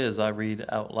As I read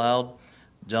out loud,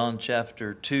 John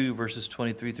chapter 2, verses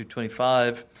 23 through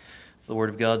 25, the Word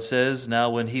of God says, "Now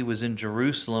when he was in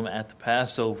Jerusalem at the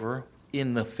Passover,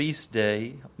 in the feast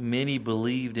day, many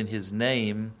believed in his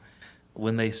name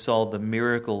when they saw the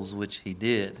miracles which he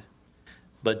did.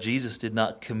 But Jesus did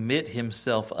not commit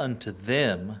himself unto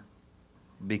them,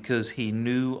 because he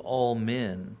knew all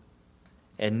men,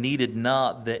 and needed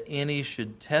not that any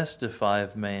should testify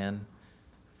of man,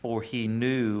 for he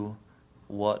knew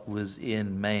what was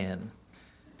in man."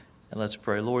 And let's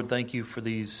pray. Lord, thank you for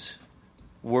these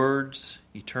words,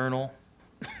 eternal,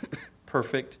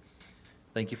 perfect.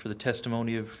 Thank you for the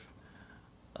testimony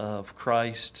of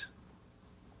Christ,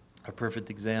 our perfect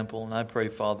example. And I pray,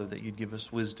 Father, that you'd give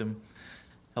us wisdom.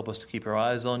 Help us to keep our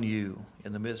eyes on you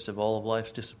in the midst of all of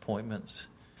life's disappointments.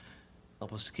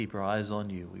 Help us to keep our eyes on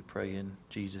you. We pray in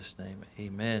Jesus' name.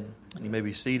 Amen. And you may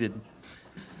be seated.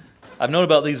 I've known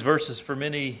about these verses for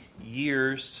many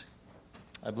years.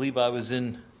 I believe I was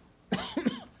in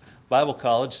Bible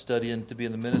college studying to be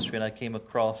in the ministry, and I came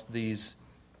across these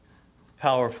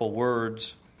powerful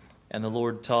words, and the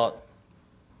Lord taught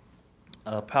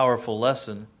a powerful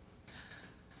lesson.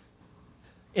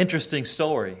 Interesting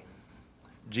story.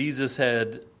 Jesus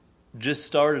had just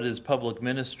started his public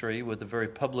ministry with a very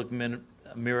public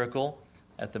miracle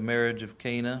at the marriage of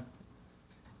Cana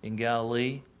in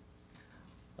Galilee.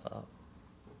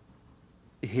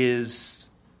 His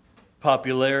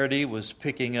popularity was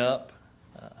picking up.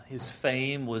 His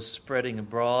fame was spreading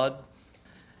abroad.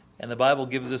 And the Bible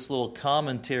gives us a little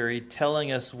commentary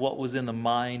telling us what was in the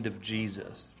mind of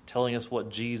Jesus, telling us what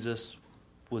Jesus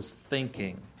was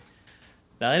thinking.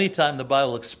 Now, anytime the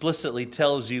Bible explicitly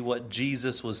tells you what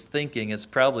Jesus was thinking, it's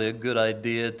probably a good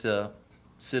idea to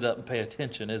sit up and pay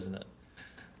attention, isn't it?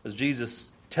 Because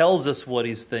Jesus tells us what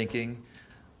he's thinking,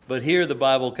 but here the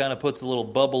Bible kind of puts a little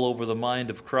bubble over the mind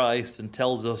of Christ and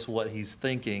tells us what he's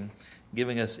thinking,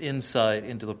 giving us insight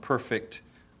into the perfect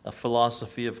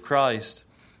philosophy of Christ.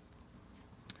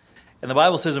 And the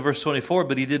Bible says in verse 24,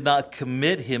 "But he did not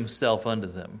commit himself unto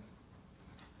them,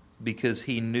 because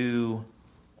he knew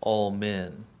all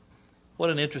men." What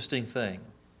an interesting thing.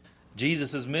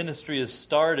 Jesus' ministry is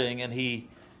starting, and he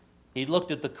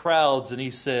looked at the crowds and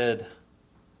he said,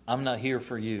 "I'm not here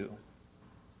for you.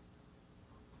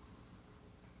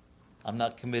 I'm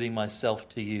not committing myself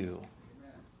to you.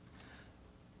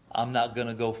 I'm not going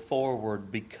to go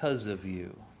forward because of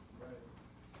you."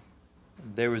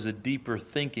 There was a deeper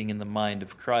thinking in the mind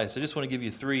of Christ. I just want to give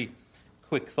you three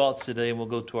quick thoughts today, and we'll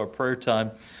go to our prayer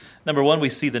time. Number one, we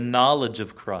see the knowledge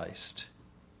of Christ.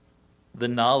 The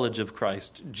knowledge of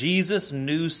Christ. Jesus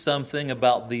knew something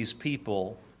about these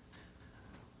people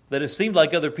that it seemed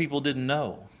like other people didn't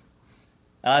know.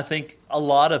 And I think a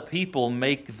lot of people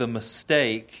make the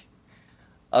mistake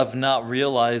of not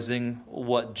realizing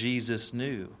what Jesus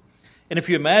knew. And if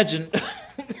you imagine,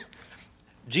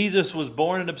 Jesus was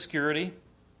born in obscurity,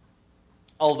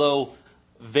 although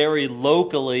very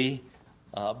locally,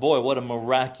 boy, what a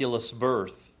miraculous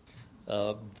birth.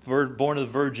 Born of the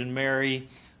Virgin Mary,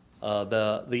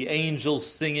 the angels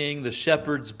singing, the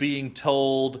shepherds being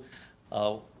told,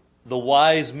 the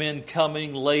wise men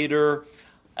coming later.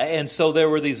 And so there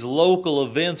were these local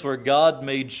events where God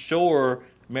made sure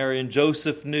Mary and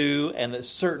Joseph knew, and that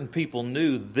certain people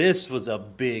knew this was a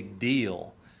big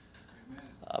deal.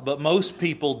 But most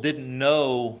people didn't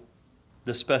know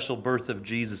the special birth of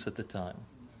Jesus at the time.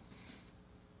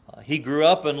 He grew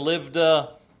up and lived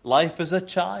life as a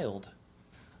child,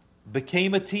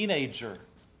 became a teenager.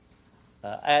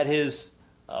 At his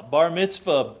bar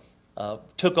mitzvah,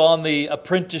 took on the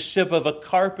apprenticeship of a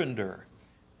carpenter,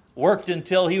 worked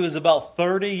until he was about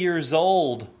 30 years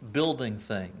old building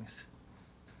things,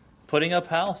 putting up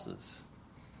houses,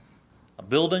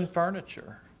 building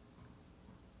furniture.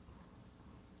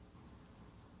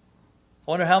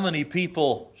 I wonder how many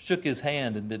people shook his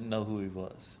hand and didn't know who he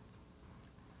was.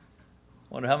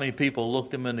 I wonder how many people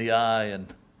looked him in the eye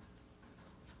and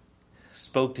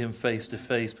spoke to him face to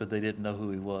face, but they didn't know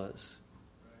who he was.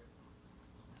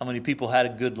 How many people had a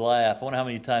good laugh. I wonder how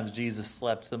many times Jesus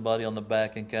slapped somebody on the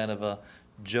back in kind of a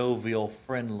jovial,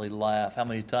 friendly laugh. How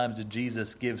many times did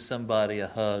Jesus give somebody a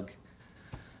hug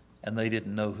and they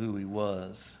didn't know who he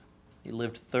was? He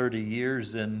lived 30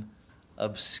 years in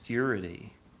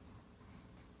obscurity.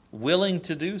 Willing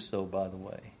to do so, by the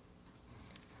way.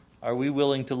 Are we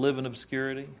willing to live in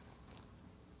obscurity?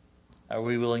 Are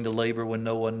we willing to labor when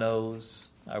no one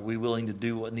knows? Are we willing to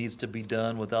do what needs to be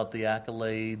done without the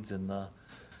accolades and the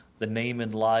name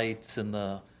and lights and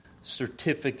the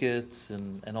certificates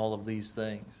and all of these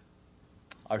things?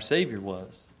 Our Savior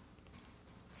was.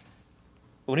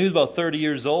 When he was about 30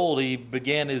 years old, he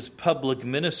began his public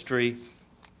ministry.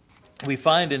 We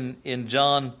find in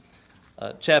John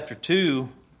chapter 2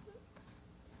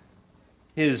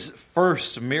 his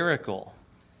first miracle.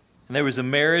 And there was a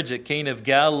marriage at Cana of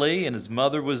Galilee, and his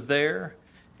mother was there,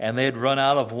 and they had run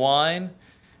out of wine.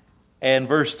 And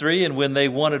verse 3, and when they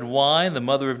wanted wine, the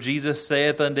mother of Jesus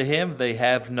saith unto him, they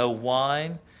have no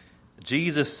wine.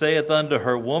 Jesus saith unto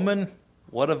her, Woman,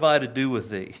 what have I to do with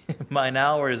thee? Mine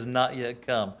hour is not yet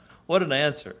come. What an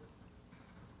answer.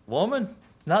 Woman,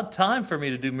 it's not time for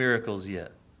me to do miracles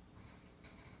yet.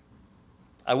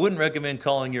 I wouldn't recommend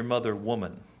calling your mother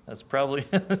woman. That's probably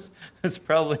it's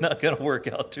probably not going to work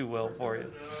out too well for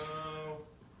you.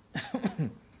 No. You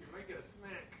might get a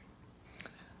smack.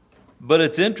 But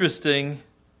it's interesting,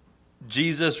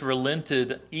 Jesus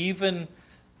relented, even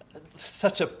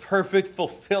such a perfect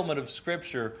fulfillment of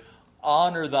Scripture.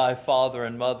 Honor thy father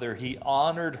and mother. He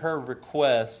honored her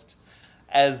request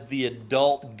as the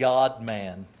adult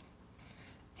God-man.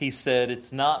 He said,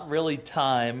 it's not really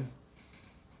time,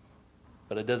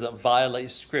 but it doesn't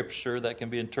violate Scripture that can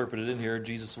be interpreted in here.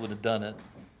 Jesus would have done it.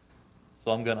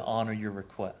 So I'm going to honor your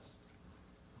request.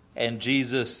 And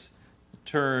Jesus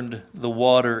turned the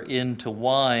water into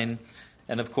wine,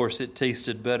 and of course it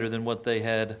tasted better than what they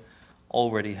had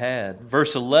already had.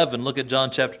 Verse 11, look at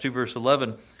John chapter 2, verse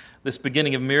 11. This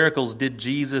beginning of miracles did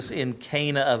Jesus in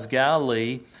Cana of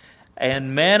Galilee,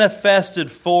 and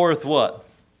manifested forth what?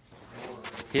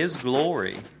 His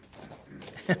glory.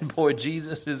 And boy,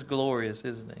 Jesus is glorious,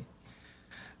 isn't he?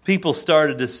 People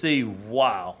started to see,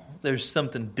 wow, there's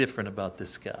something different about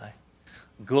this guy.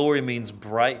 Glory means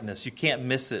brightness. You can't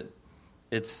miss it.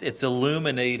 It's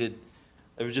illuminated.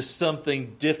 There was just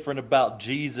something different about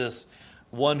Jesus,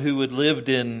 one who had lived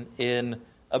in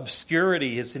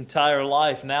obscurity his entire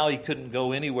life. Now he couldn't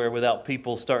go anywhere without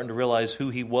people starting to realize who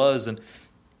he was. And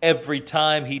every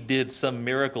time he did some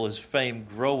miracle, his fame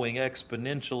growing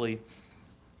exponentially.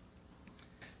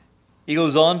 He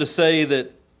goes on to say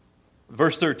that,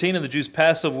 verse 13, and the Jews'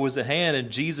 Passover was at hand, and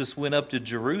Jesus went up to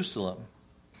Jerusalem,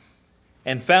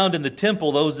 and found in the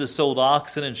temple those that sold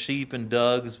oxen and sheep and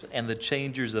doves, and the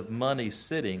changers of money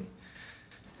sitting.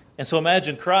 And so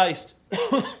imagine Christ,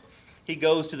 he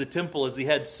goes to the temple as he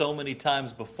had so many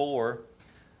times before.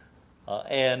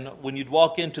 And when you'd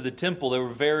walk into the temple, there were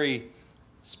very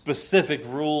specific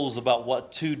rules about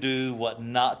what to do, what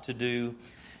not to do.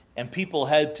 And people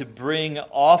had to bring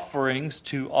offerings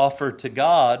to offer to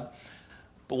God.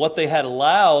 But what they had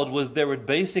allowed was there would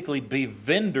basically be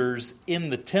vendors in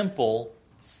the temple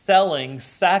selling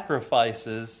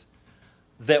sacrifices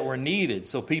that were needed.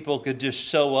 So people could just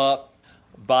show up,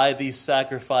 buy these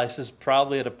sacrifices,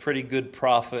 probably at a pretty good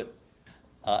profit,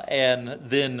 and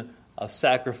then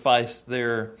sacrifice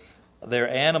their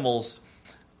animals.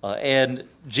 And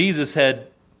Jesus had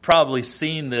probably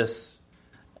seen this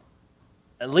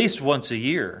at least once a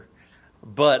year.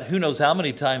 But who knows how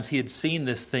many times he had seen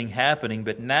this thing happening.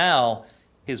 But now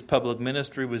his public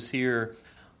ministry was here.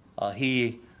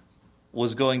 He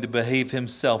was going to behave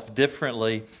himself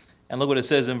differently. And look what it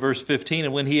says in verse 15.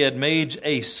 And when he had made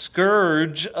a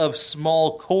scourge of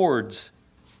small cords.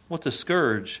 What's a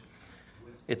scourge?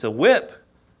 It's a whip.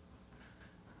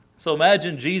 So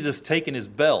imagine Jesus taking his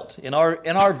belt. In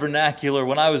our vernacular,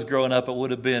 when I was growing up, it would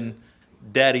have been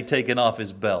Daddy taking off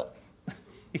his belt.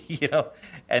 You know,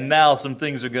 and now some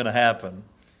things are going to happen.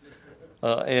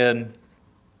 And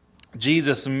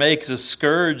Jesus makes a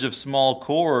scourge of small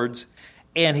cords,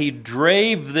 and he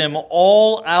drave them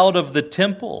all out of the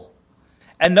temple.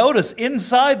 And notice,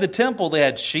 inside the temple, they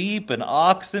had sheep and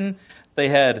oxen. They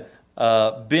had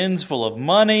bins full of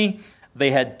money.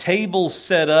 They had tables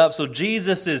set up. So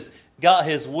Jesus has got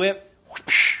his whip.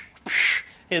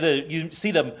 You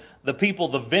see the people,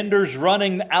 the vendors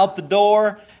running out the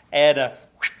door, and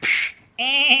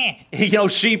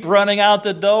sheep running out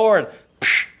the door,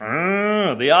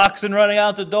 and the oxen running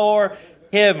out the door,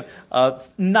 him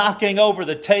knocking over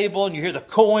the table, and you hear the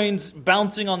coins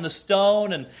bouncing on the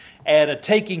stone, and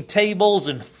taking tables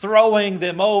and throwing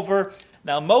them over.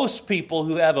 Now, most people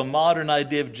who have a modern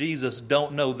idea of Jesus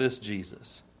don't know this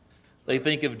Jesus. They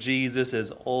think of Jesus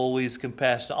as always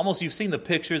compassionate. Almost, you've seen the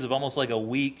pictures of almost like a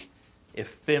weak,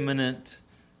 effeminate,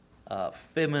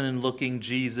 feminine-looking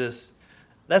Jesus.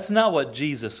 That's not what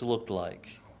Jesus looked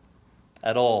like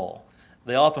at all.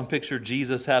 They often picture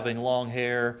Jesus having long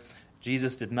hair.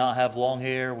 Jesus did not have long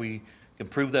hair. We can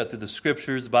prove that through the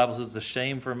Scriptures. The Bible says it's a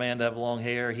shame for a man to have long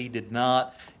hair. He did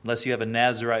not. Unless you have a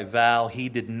Nazirite vow, he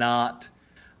did not.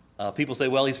 People say,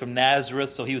 well, he's from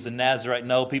Nazareth, so he was a Nazirite.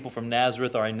 No, people from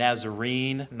Nazareth are a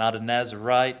Nazarene, not a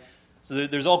Nazirite. So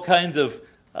there's all kinds of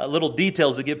little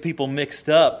details that get people mixed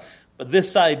up. But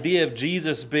this idea of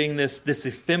Jesus being this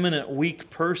effeminate, weak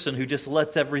person who just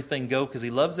lets everything go because he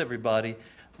loves everybody,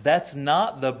 that's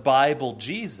not the Bible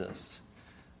Jesus.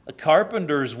 The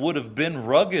carpenters would have been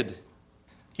rugged.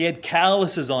 He had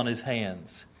calluses on his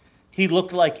hands. He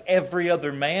looked like every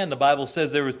other man. The Bible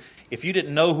says if you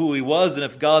didn't know who he was and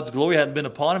if God's glory hadn't been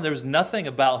upon him, there was nothing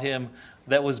about him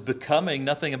that was becoming,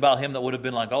 nothing about him that would have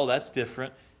been like, oh, that's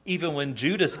different. Even when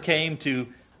Judas came to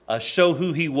show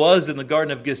who he was in the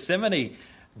Garden of Gethsemane,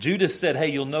 Judas said, hey,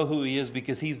 you'll know who he is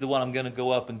because he's the one I'm going to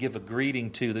go up and give a greeting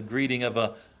to, the greeting of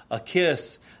a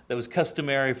kiss that was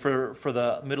customary for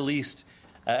the Middle East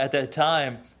at that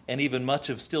time, and even much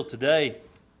of still today.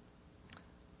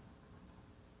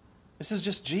 This is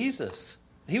just Jesus.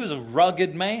 He was a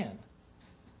rugged man.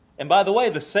 And by the way,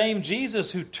 the same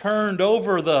Jesus who turned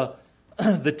over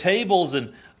the tables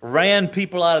and ran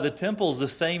people out of the temple is the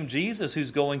same Jesus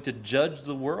who's going to judge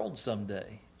the world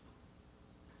someday.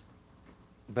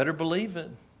 Better believe it.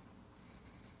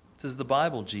 This is the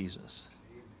Bible Jesus.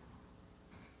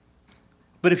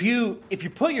 But if you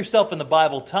put yourself in the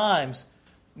Bible times,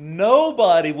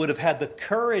 nobody would have had the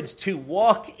courage to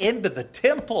walk into the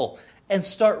temple and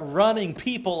start running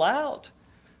people out.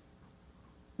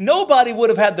 Nobody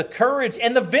would have had the courage,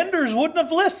 and the vendors wouldn't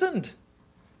have listened.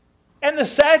 And the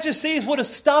Sadducees would have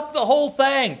stopped the whole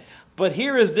thing. But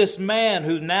here is this man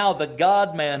who's now the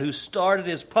God-man who started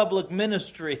his public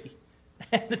ministry.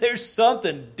 And there's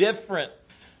something different.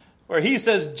 Where he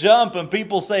says jump and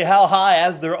people say how high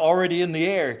as they're already in the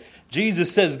air.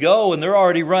 Jesus says go and they're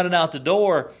already running out the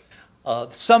door.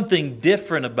 Something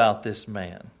different about this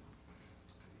man.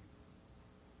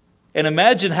 And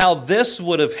imagine how this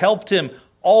would have helped him.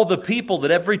 All the people that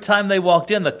every time they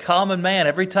walked in, the common man,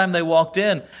 every time they walked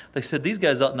in, they said, these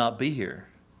guys ought not be here.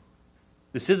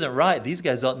 This isn't right. These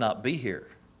guys ought not be here.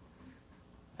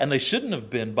 And they shouldn't have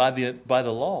been by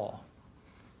the law.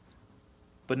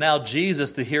 But now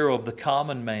Jesus, the hero of the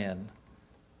common man,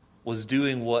 was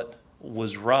doing what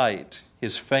was right.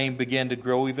 His fame began to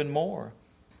grow even more.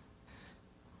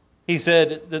 He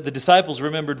said that the disciples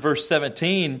remembered verse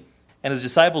 17, and his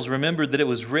disciples remembered that it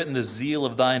was written, the zeal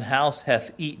of thine house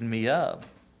hath eaten me up.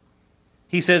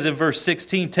 He says in verse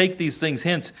 16, take these things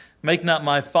hence, make not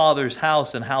my Father's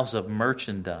house an house of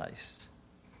merchandise.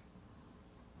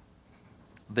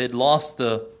 They'd lost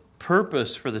the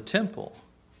purpose for the temple.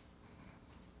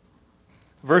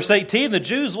 Verse 18, the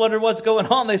Jews wondered what's going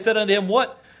on. They said unto him,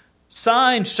 what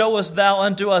sign showest thou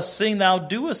unto us, seeing thou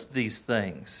doest these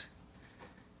things?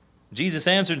 Jesus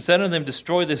answered and said unto them,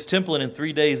 destroy this temple, and in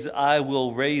 3 days I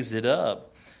will raise it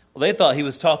up. Well, they thought he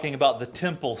was talking about the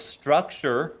temple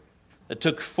structure that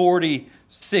took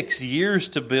 46 years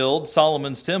to build,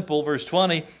 Solomon's temple. Verse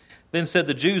 20, then said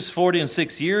the Jews,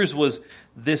 46 years was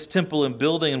this temple in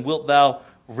building, and wilt thou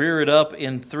rear it up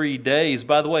in 3 days?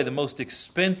 By the way, the most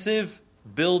expensive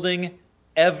building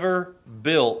ever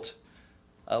built,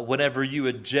 whenever you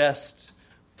adjust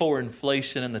for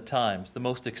inflation in the times. The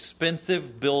most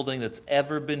expensive building that's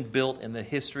ever been built in the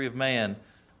history of man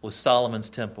was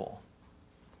Solomon's temple.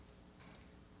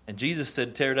 And Jesus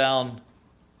said, tear down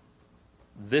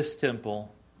this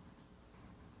temple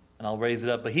and I'll raise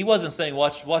it up. But he wasn't saying,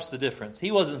 watch the difference.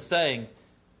 He wasn't saying,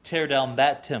 tear down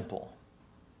that temple.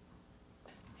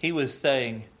 He was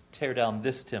saying, tear down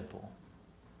this temple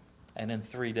and in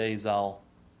 3 days I'll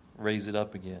raise it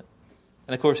up again.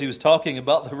 And of course he was talking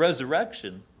about the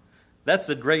resurrection. That's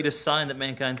the greatest sign that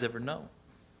mankind's ever known.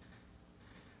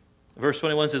 Verse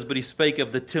 21 says, but he spake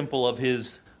of the temple of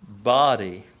his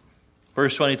body.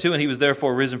 Verse 22, and he was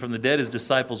therefore risen from the dead. His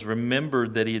disciples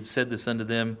remembered that he had said this unto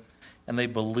them, and they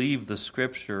believed the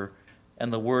scripture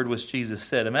and the word which Jesus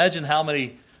said. Imagine how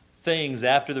many things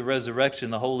after the resurrection,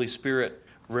 the Holy Spirit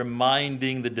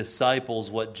reminding the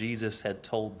disciples what Jesus had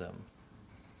told them.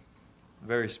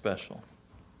 Very special.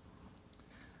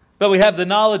 But we have the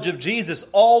knowledge of Jesus.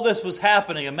 All this was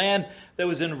happening. A man that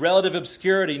was in relative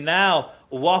obscurity, now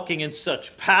walking in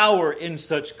such power, in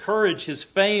such courage. His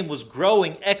fame was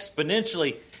growing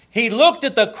exponentially. He looked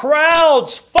at the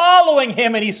crowds following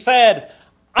him and he said,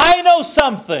 I know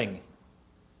something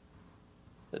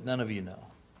that none of you know.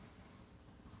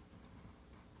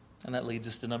 And that leads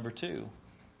us to number 2.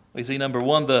 We see number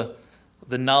 1,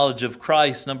 the knowledge of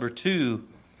Christ. Number 2,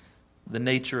 the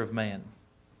nature of man.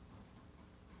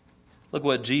 Look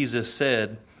what Jesus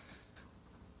said.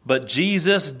 But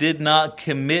Jesus did not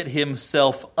commit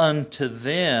himself unto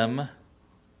them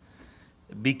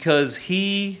because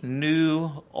he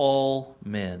knew all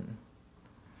men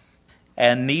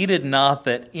and needed not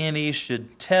that any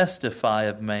should testify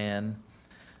of man,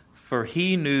 for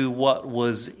he knew what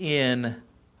was in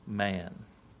man.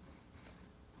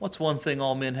 What's one thing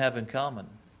all men have in common?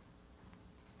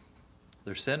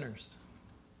 They're sinners.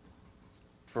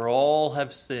 For all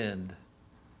have sinned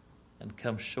and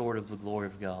come short of the glory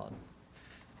of God.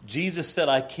 Jesus said,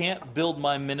 I can't build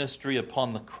my ministry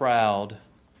upon the crowd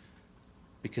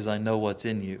because I know what's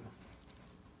in you.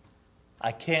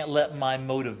 I can't let my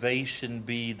motivation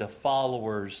be the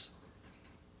followers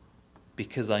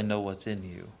because I know what's in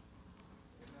you.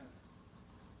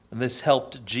 And this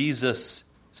helped Jesus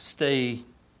stay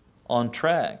on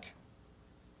track.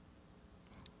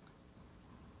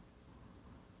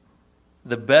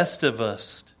 The best of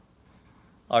us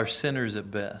are sinners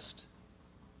at best.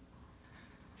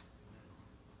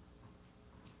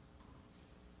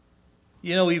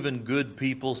 You know, even good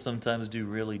people sometimes do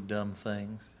really dumb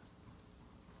things.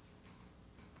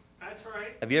 That's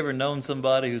right. Have you ever known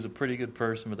somebody who's a pretty good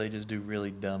person, but they just do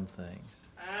really dumb things?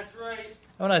 That's right.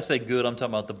 And when I say good, I'm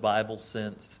talking about the Bible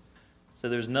sense. So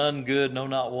there's none good, no,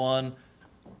 not one.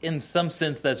 In some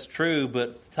sense, that's true,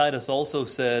 but Titus also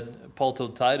said, Paul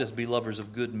told Titus, be lovers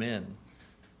of good men.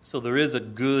 So there is a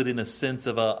good in a sense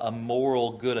of a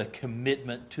moral good, a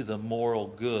commitment to the moral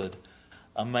good.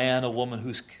 A man, a woman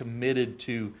who's committed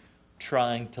to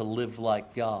trying to live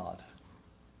like God.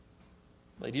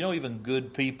 But you know, even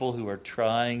good people who are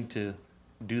trying to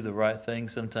do the right thing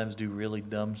sometimes do really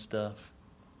dumb stuff.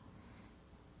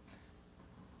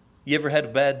 You ever had a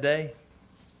bad day?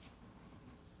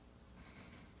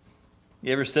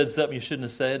 You ever said something you shouldn't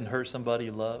have said and hurt somebody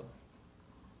you love?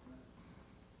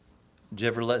 Did you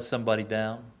ever let somebody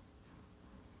down?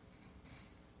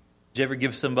 Did you ever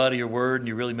give somebody your word and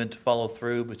you really meant to follow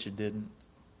through, but you didn't?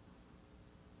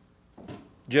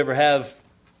 Did you ever have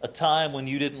a time when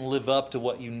you didn't live up to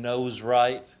what you know is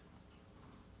right?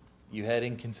 You had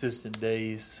inconsistent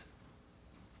days,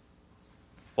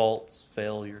 faults,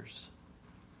 failures.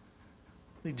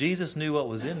 See, Jesus knew what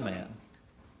was in man.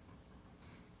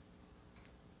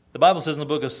 The Bible says in the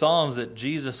book of Psalms that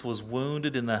Jesus was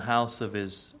wounded in the house of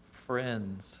his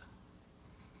friends.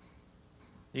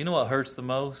 You know what hurts the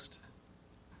most?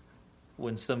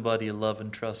 When somebody you love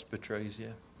and trust betrays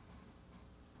you.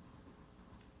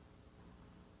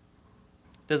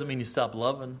 Doesn't mean you stop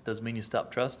loving. Doesn't mean you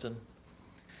stop trusting.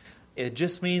 It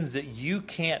just means that you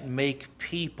can't make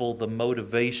people the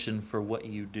motivation for what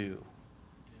you do.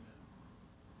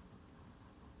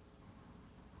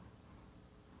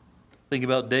 Think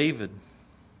about David.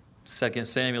 2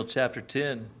 Samuel chapter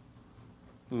 10.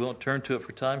 We won't turn to it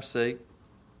for time's sake.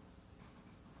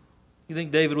 You think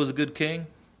David was a good king?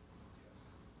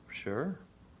 Sure.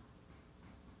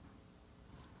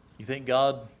 You think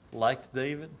God liked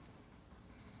David?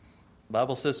 The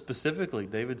Bible says specifically,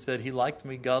 David said, he liked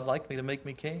me, God liked me to make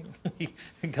me king.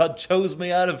 God chose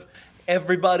me out of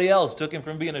everybody else, took him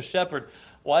from being a shepherd.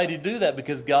 Why did he do that?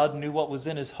 Because God knew what was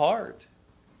in his heart.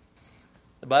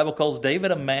 The Bible calls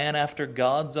David a man after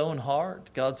God's own heart.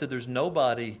 God said, there's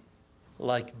nobody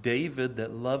like David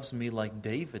that loves me like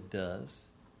David does.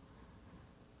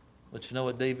 But you know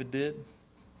what David did?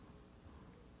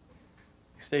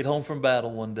 He stayed home from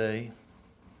battle one day,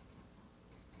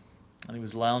 and he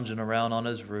was lounging around on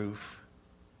his roof.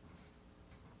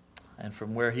 And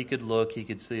from where he could look, he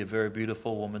could see a very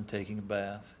beautiful woman taking a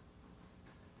bath.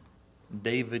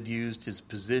 David used his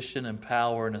position and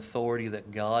power and authority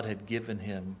that God had given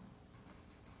him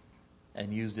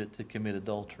and used it to commit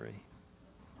adultery.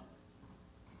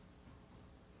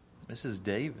 This is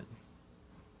David.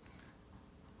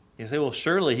 You say, well,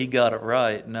 surely he got it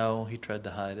right. No, he tried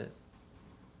to hide it.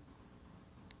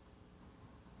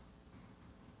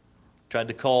 Tried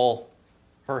to call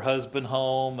her husband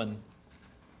home and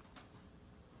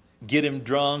get him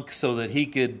drunk so that he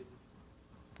could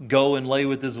go and lay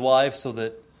with his wife so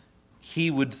that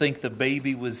he would think the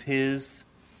baby was his.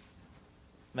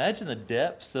 Imagine the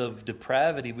depths of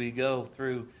depravity we go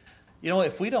through. You know,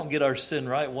 if we don't get our sin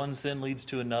right, one sin leads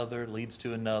to another, leads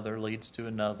to another, leads to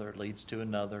another, leads to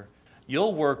another.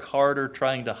 You'll work harder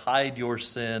trying to hide your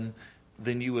sin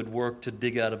than you would work to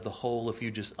dig out of the hole if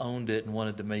you just owned it and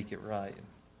wanted to make it right.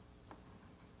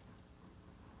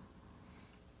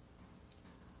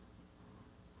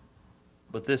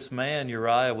 But this man,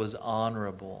 Uriah, was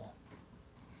honorable.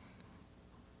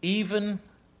 Even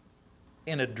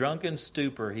in a drunken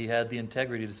stupor, he had the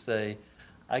integrity to say,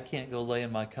 I can't go lay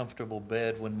in my comfortable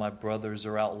bed when my brothers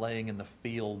are out laying in the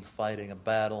field fighting a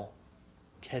battle,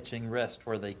 catching rest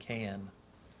where they can.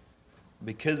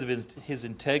 Because of his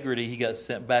integrity, he got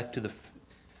sent back to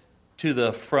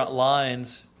the front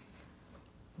lines.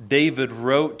 David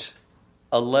wrote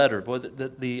a letter. Boy,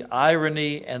 the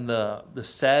irony and the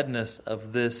sadness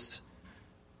of this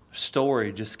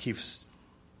story just keeps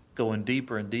going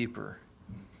deeper and deeper.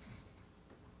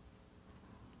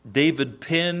 David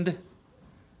penned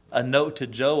a note to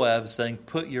Joab saying,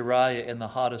 put Uriah in the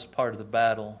hottest part of the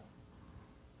battle.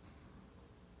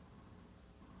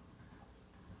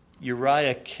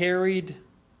 Uriah carried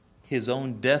his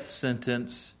own death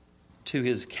sentence to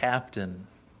his captain,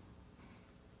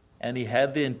 and he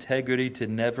had the integrity to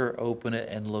never open it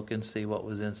and look and see what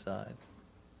was inside.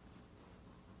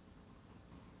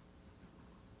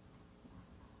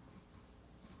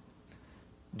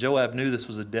 Joab knew this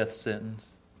was a death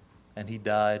sentence, and he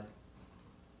died.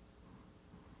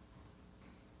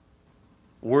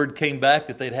 Word came back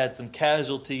that they'd had some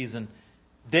casualties, and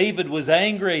David was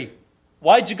angry.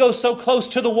 Why'd you go so close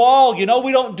to the wall? You know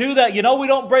we don't do that. You know we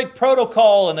don't break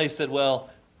protocol. And they said,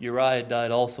 well, Uriah died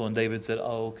also. And David said,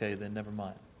 oh, okay, then never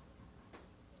mind.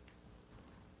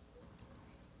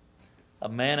 A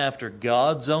man after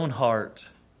God's own heart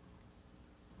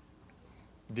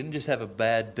didn't just have a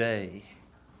bad day.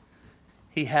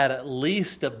 He had at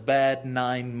least a bad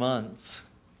 9 months,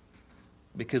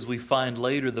 because we find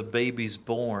later the baby's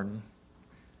born.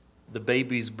 The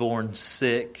baby's born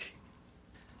sick.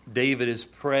 David is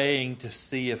praying to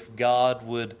see if God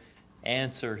would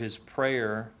answer his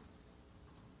prayer.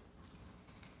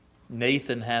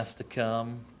 Nathan has to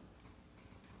come.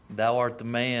 Thou art the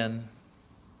man.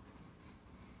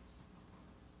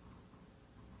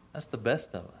 That's the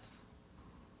best of us.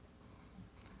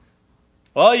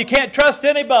 Well, you can't trust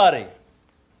anybody.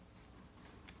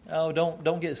 Oh,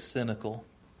 don't get cynical.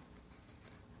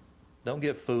 Don't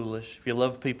get foolish. If you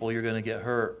love people, you're going to get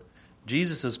hurt.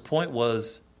 Jesus' point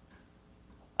was,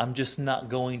 I'm just not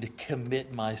going to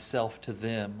commit myself to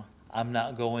them. I'm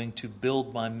not going to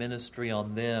build my ministry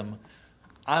on them.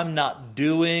 I'm not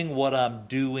doing what I'm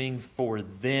doing for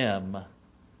them.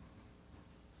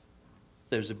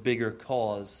 There's a bigger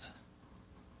cause.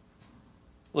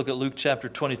 Look at Luke chapter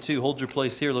 22. Hold your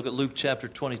place here. Look at Luke chapter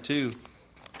 22.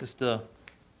 Just a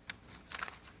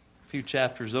few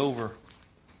chapters over.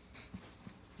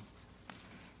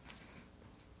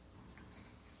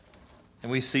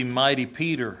 And we see mighty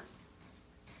Peter.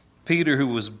 Peter, who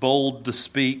was bold to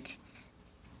speak.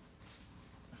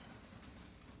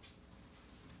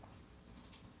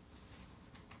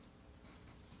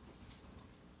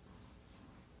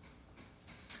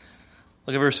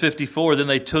 Look at verse 54. Then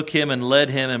they took him and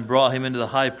led him and brought him into the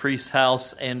high priest's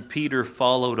house, and Peter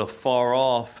followed afar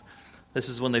off. This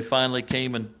is when they finally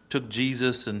came and took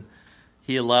Jesus, and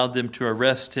he allowed them to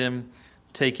arrest him,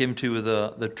 take him to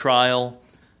the trial.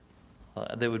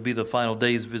 That would be the final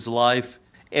days of his life.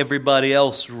 Everybody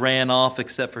else ran off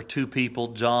except for two people,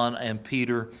 John and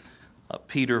Peter.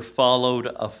 Peter followed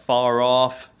afar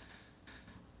off.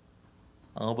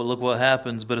 Oh, but look what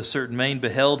happens. But a certain man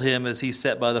beheld him as he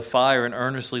sat by the fire and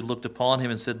earnestly looked upon him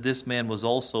and said, this man was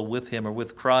also with him, or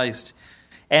with Christ.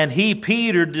 And he,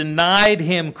 Peter, denied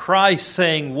him Christ,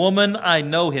 saying, woman, I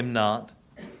know him not.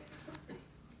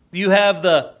 You have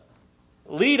the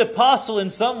lead apostle in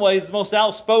some ways, the most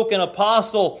outspoken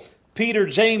apostle, Peter,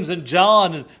 James, and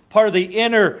John, and part of the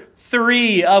inner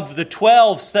 3 of the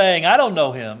 12, saying, I don't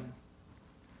know him.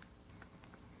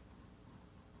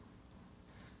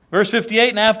 Verse 58,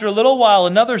 and after a little while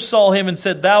another saw him and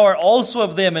said, thou art also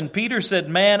of them. And Peter said,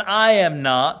 man, I am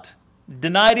not.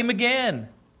 Denied him again.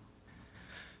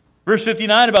 Verse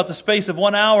 59, about the space of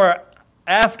 1 hour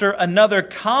after, another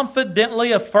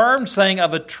confidently affirmed, saying,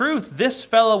 of a truth this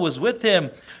fellow was with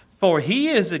him, for he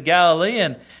is a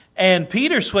Galilean. And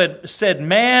Peter said,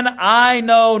 man, I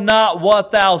know not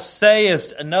what thou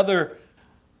sayest. Another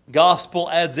gospel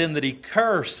adds in that he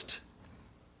cursed.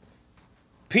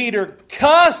 Peter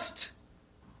cussed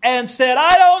and said,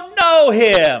 I don't know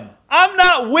him. I'm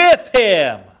not with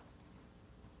him.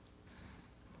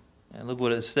 And look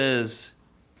what it says.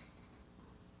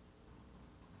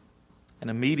 And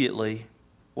immediately,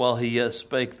 while he yet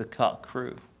spake, the cock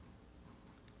crew.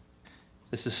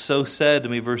 This is so sad to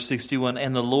me, verse 61.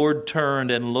 And the Lord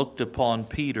turned and looked upon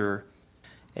Peter.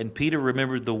 And Peter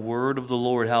remembered the word of the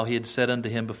Lord, how he had said unto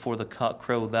him before the cock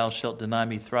crow, thou shalt deny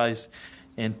me thrice.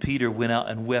 And Peter went out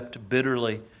and wept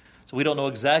bitterly. So we don't know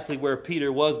exactly where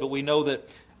Peter was, but we know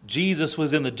that Jesus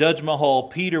was in the judgment hall.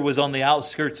 Peter was on the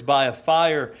outskirts by a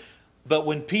fire. But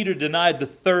when Peter denied the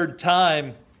third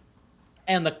time,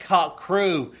 and the cock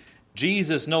crew,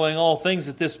 Jesus, knowing all things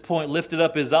at this point, lifted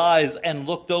up his eyes and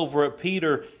looked over at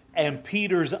Peter, and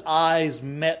Peter's eyes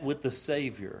met with the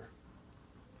Savior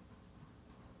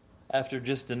after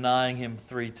just denying him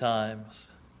 3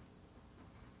 times,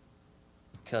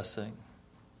 cussing.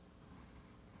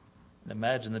 And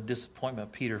imagine the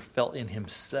disappointment Peter felt in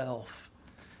himself.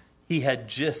 He had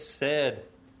just said,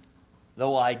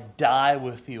 though I die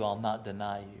with you, I'll not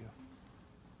deny you.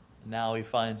 Now he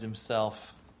finds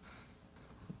himself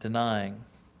denying.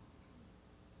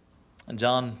 In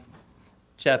John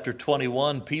chapter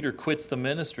 21, Peter quits the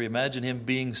ministry. Imagine him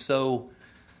being so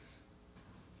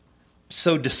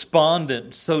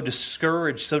despondent, so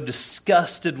discouraged, so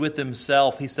disgusted with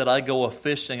himself. He said, I go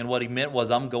a-fishing. And what he meant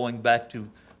was, I'm going back to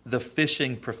the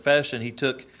fishing profession. He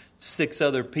took 6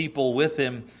 other people with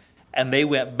him, and they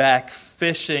went back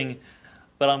fishing.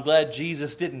 But I'm glad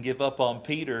Jesus didn't give up on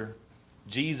Peter.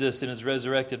 Jesus, in his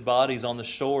resurrected body, is on the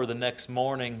shore the next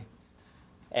morning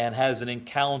and has an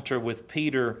encounter with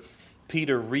Peter.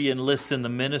 Peter re-enlists in the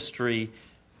ministry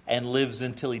and lives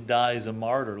until he dies a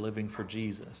martyr, living for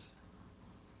Jesus.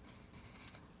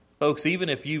 Folks, even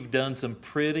if you've done some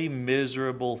pretty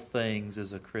miserable things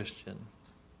as a Christian,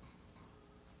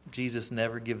 Jesus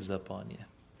never gives up on you.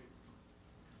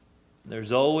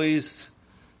 There's always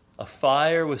a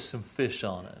fire with some fish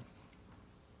on it,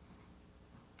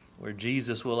 where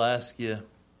Jesus will ask you, do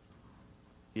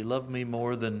you love me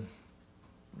more than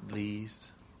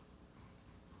these?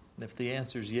 And if the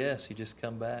answer is yes, you just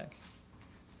come back.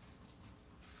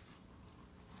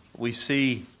 We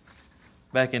see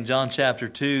back in John chapter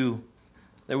 2,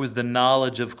 there was the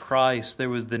knowledge of Christ. There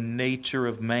was the nature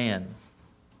of man.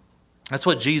 That's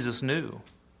what Jesus knew.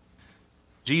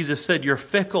 Jesus said, you're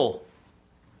fickle.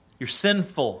 You're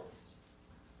sinful.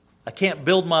 I can't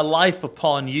build my life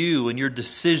upon you and your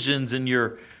decisions and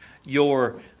your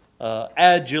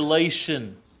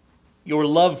adulation, your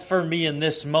love for me in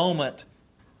this moment.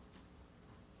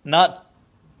 Not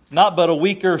but a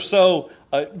week or so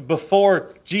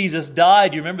before Jesus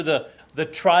died, you remember the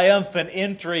triumphant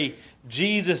entry.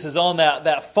 Jesus is on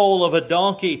that foal of a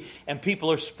donkey, and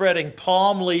people are spreading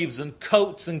palm leaves and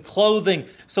coats and clothing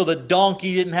so the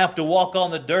donkey didn't have to walk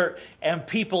on the dirt. And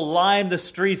people line the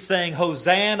streets saying,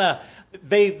 Hosanna.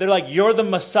 They're like, you're the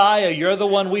Messiah. You're the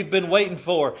one we've been waiting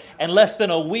for. And less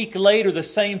than a week later, the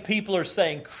same people are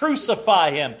saying,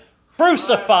 crucify him.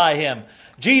 Crucify him.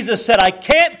 Jesus said, I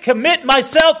can't commit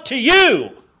myself to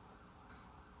you,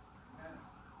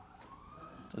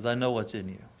 because I know what's in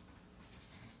you.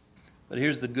 But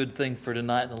here's the good thing for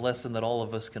tonight, and the lesson that all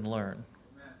of us can learn.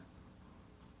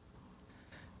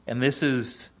 And this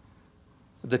is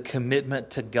the commitment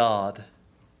to God.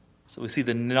 So we see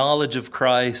the knowledge of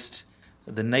Christ,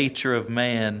 the nature of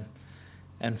man,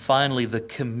 and finally the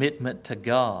commitment to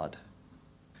God.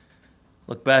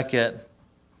 Look back at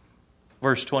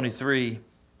verse 23.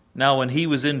 Now when he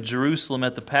was in Jerusalem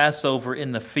at the Passover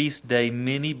in the feast day,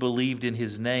 many believed in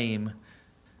his name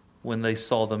when they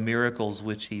saw the miracles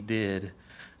which he did.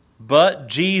 But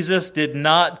Jesus did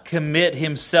not commit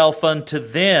himself unto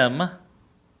them,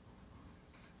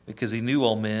 because he knew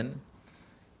all men,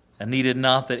 and needed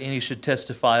not that any should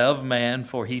testify of man,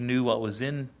 for he knew what was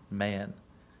in man.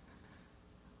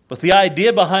 But the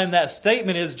idea behind that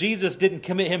statement is Jesus didn't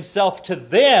commit himself to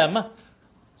them,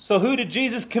 so who did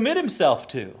Jesus commit himself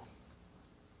to?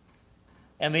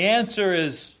 And the answer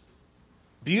is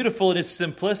beautiful in its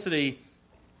simplicity,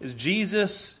 is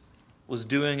Jesus was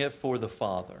doing it for the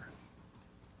Father.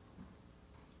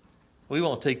 We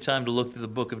won't take time to look through the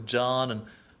book of John and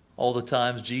all the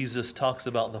times Jesus talks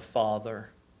about the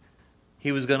Father.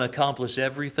 He was going to accomplish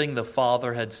everything the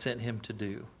Father had sent him to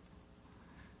do.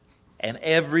 And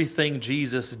everything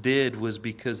Jesus did was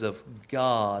because of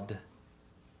God.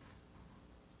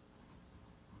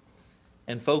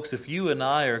 And folks, if you and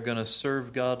I are going to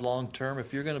serve God long term,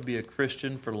 if you're going to be a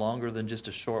Christian for longer than just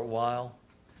a short while,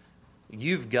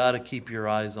 you've got to keep your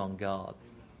eyes on God.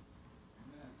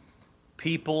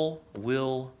 People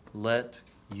will let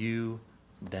you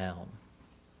down.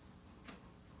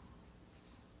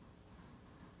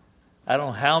 I don't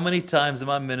know how many times in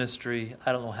my ministry,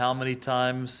 I don't know how many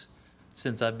times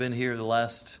since I've been here, the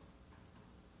last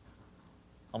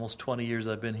almost 20 years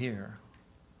I've been here.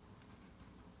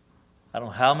 I don't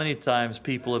know how many times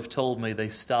people have told me they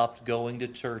stopped going to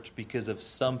church because of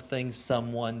something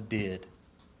someone did.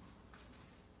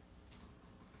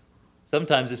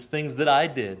 Sometimes it's things that I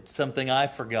did, something I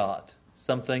forgot,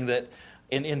 something that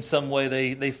in some way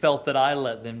they felt that I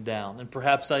let them down, and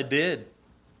perhaps I did.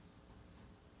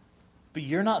 But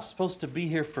you're not supposed to be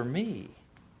here for me.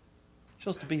 You're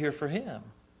supposed to be here for him.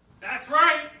 That's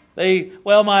right.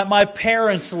 My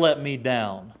parents let me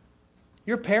down.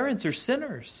 Your parents are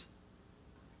sinners.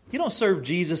 You don't serve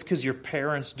Jesus because your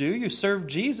parents do. You serve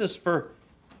Jesus for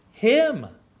him.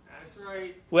 That's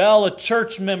right. Well, a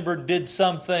church member did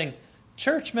something.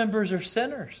 Church members are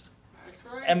sinners. That's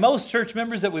right. And most church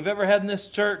members that we've ever had in this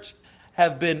church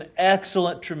have been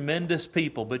excellent, tremendous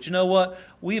people. But you know what?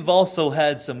 We've also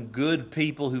had some good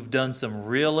people who've done some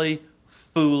really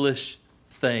foolish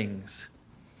things.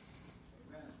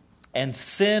 And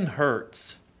sin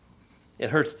hurts. It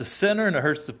hurts the sinner and it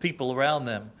hurts the people around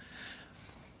them.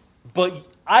 But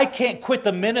I can't quit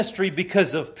the ministry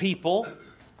because of people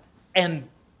and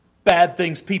bad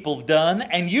things people have done.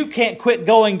 And you can't quit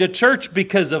going to church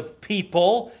because of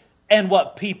people and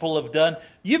what people have done.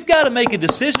 You've got to make a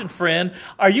decision, friend.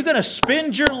 Are you going to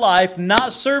spend your life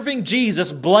not serving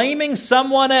Jesus, blaming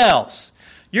someone else?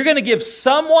 You're going to give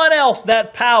someone else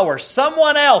that power.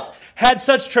 Someone else had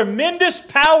such tremendous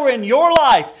power in your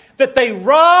life that they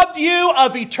robbed you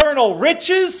of eternal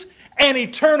riches and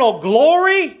eternal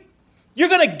glory. You're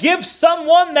going to give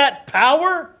someone that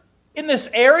power in this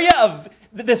area of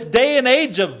this day and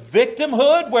age of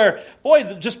victimhood where,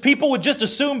 boy, just people would just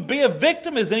assume be a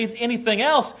victim is anything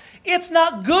else. It's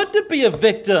not good to be a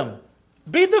victim.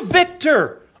 Be the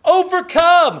victor.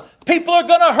 Overcome. People are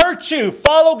going to hurt you.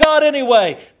 Follow God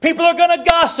anyway. People are going to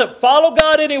gossip. Follow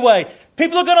God anyway.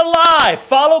 People are going to lie.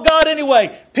 Follow God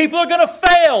anyway. People are going to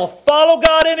fail. Follow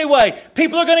God anyway.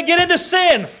 People are going to get into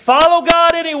sin. Follow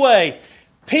God anyway.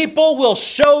 People will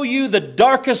show you the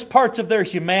darkest parts of their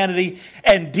humanity.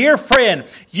 And dear friend,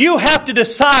 you have to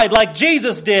decide like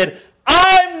Jesus did,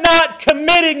 I'm not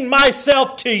committing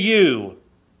myself to you.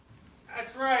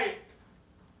 That's right.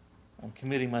 I'm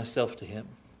committing myself to Him.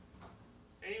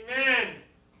 Amen.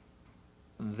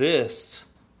 This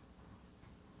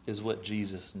is what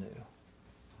Jesus knew.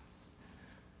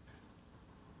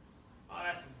 Oh,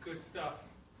 that's some good stuff.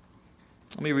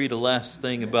 Let me read a last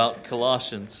thing about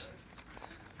Colossians.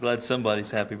 Glad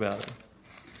somebody's happy about it.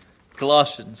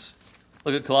 Colossians.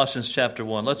 Look at Colossians chapter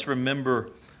 1. Let's remember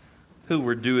who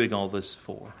we're doing all this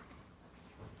for.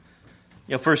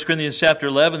 1 Corinthians chapter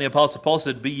 11, the Apostle Paul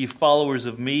said, "Be ye followers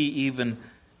of me, even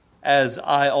as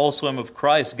I also am of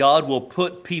Christ." God will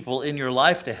put people in your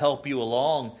life to help you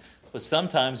along, but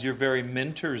sometimes your very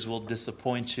mentors will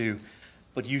disappoint you.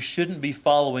 But you shouldn't be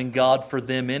following God for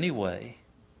them anyway.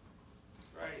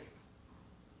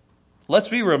 Let's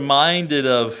be reminded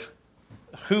of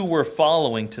who we're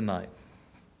following tonight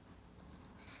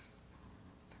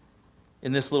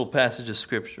in this little passage of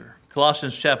Scripture.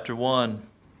 Colossians chapter 1.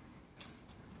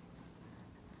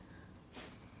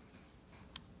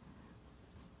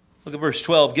 Look at verse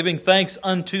 12. "Giving thanks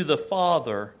unto the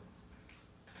Father,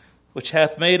 which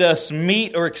hath made us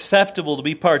meet or acceptable to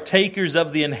be partakers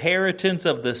of the inheritance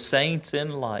of the saints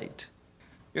in light."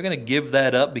 You're going to give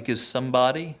that up because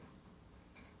somebody...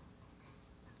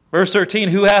 Verse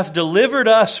 13, "Who hath delivered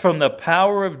us from the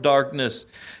power of darkness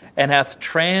and hath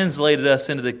translated us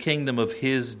into the kingdom of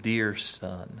His dear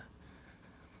Son."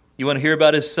 You want to hear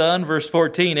about His Son? Verse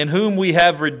 14, "In whom we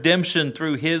have redemption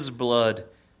through His blood,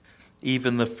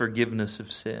 even the forgiveness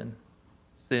of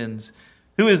sins.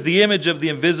 Who is the image of the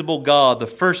invisible God, the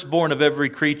firstborn of every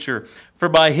creature. For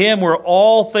by Him were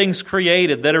all things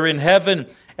created that are in heaven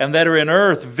and that are in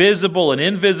earth, visible and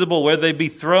invisible, whether they be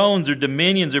thrones or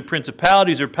dominions or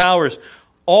principalities or powers.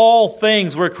 All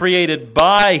things were created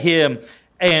by Him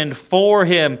and for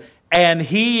Him, and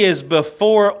He is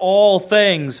before all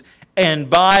things, and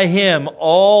by Him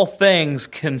all things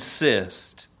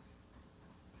consist."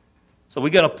 So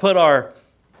we got to put our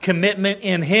commitment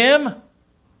in Him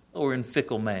or in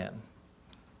fickle man.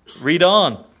 Read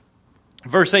on.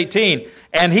 Verse 18,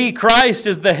 "And He, Christ,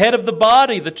 is the head of the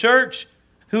body, the church,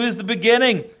 who is the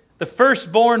beginning, the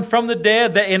firstborn from the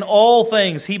dead, that in all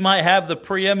things He might have the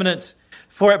preeminence.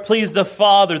 For it pleased the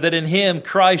Father that in Him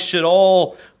Christ should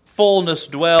all fullness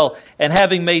dwell, and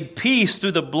having made peace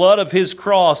through the blood of His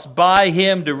cross, by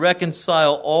Him to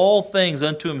reconcile all things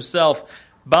unto Himself.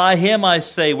 By Him, I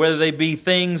say, whether they be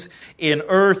things in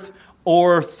earth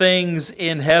or things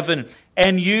in heaven.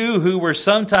 And you who were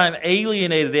sometime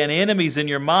alienated and enemies in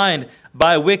your mind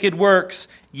by wicked works,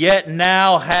 yet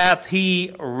now hath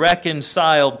He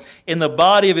reconciled in the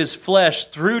body of His flesh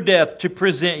through death to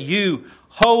present you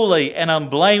holy and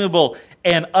unblameable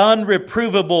and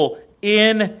unreprovable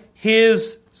in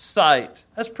His sight."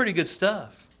 That's pretty good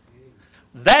stuff.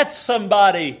 That's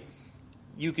somebody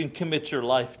you can commit your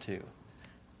life to.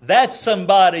 That's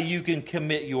somebody you can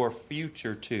commit your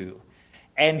future to.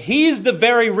 And He's the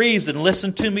very reason,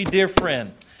 listen to me, dear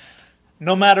friend,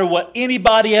 no matter what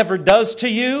anybody ever does to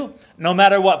you, no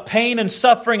matter what pain and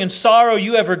suffering and sorrow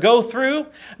you ever go through,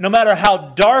 no matter how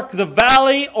dark the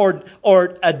valley or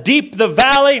deep the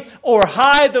valley or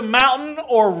high the mountain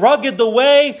or rugged the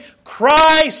way,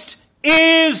 Christ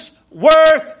is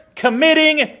worth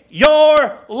committing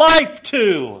your life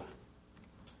to.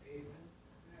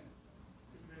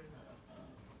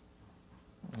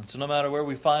 And so no matter where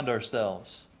we find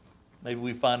ourselves, maybe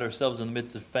we find ourselves in the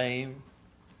midst of fame.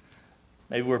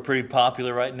 Maybe we're pretty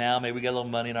popular right now. Maybe we got a little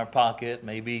money in our pocket.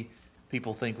 Maybe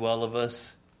people think well of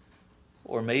us.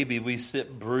 Or maybe we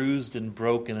sit bruised and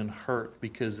broken and hurt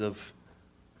because of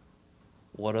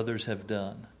what others have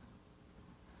done.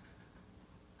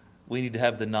 We need to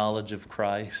have the knowledge of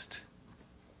Christ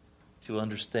to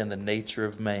understand the nature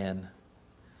of man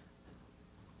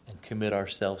and commit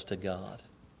ourselves to God.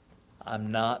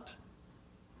 I'm not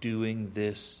doing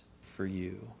this for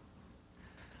you.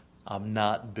 I'm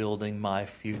not building my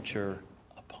future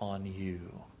upon you.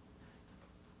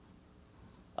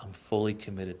 I'm fully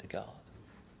committed to God.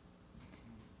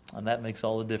 And that makes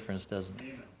all the difference, doesn't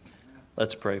it?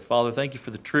 Let's pray. Father, thank you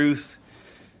for the truth,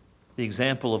 the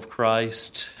example of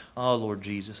Christ. Oh, Lord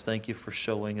Jesus, thank you for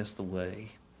showing us the way.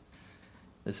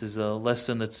 This is a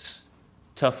lesson that's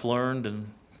tough learned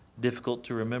and difficult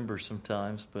to remember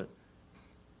sometimes, but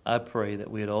I pray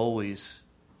that we'd always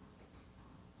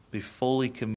be fully committed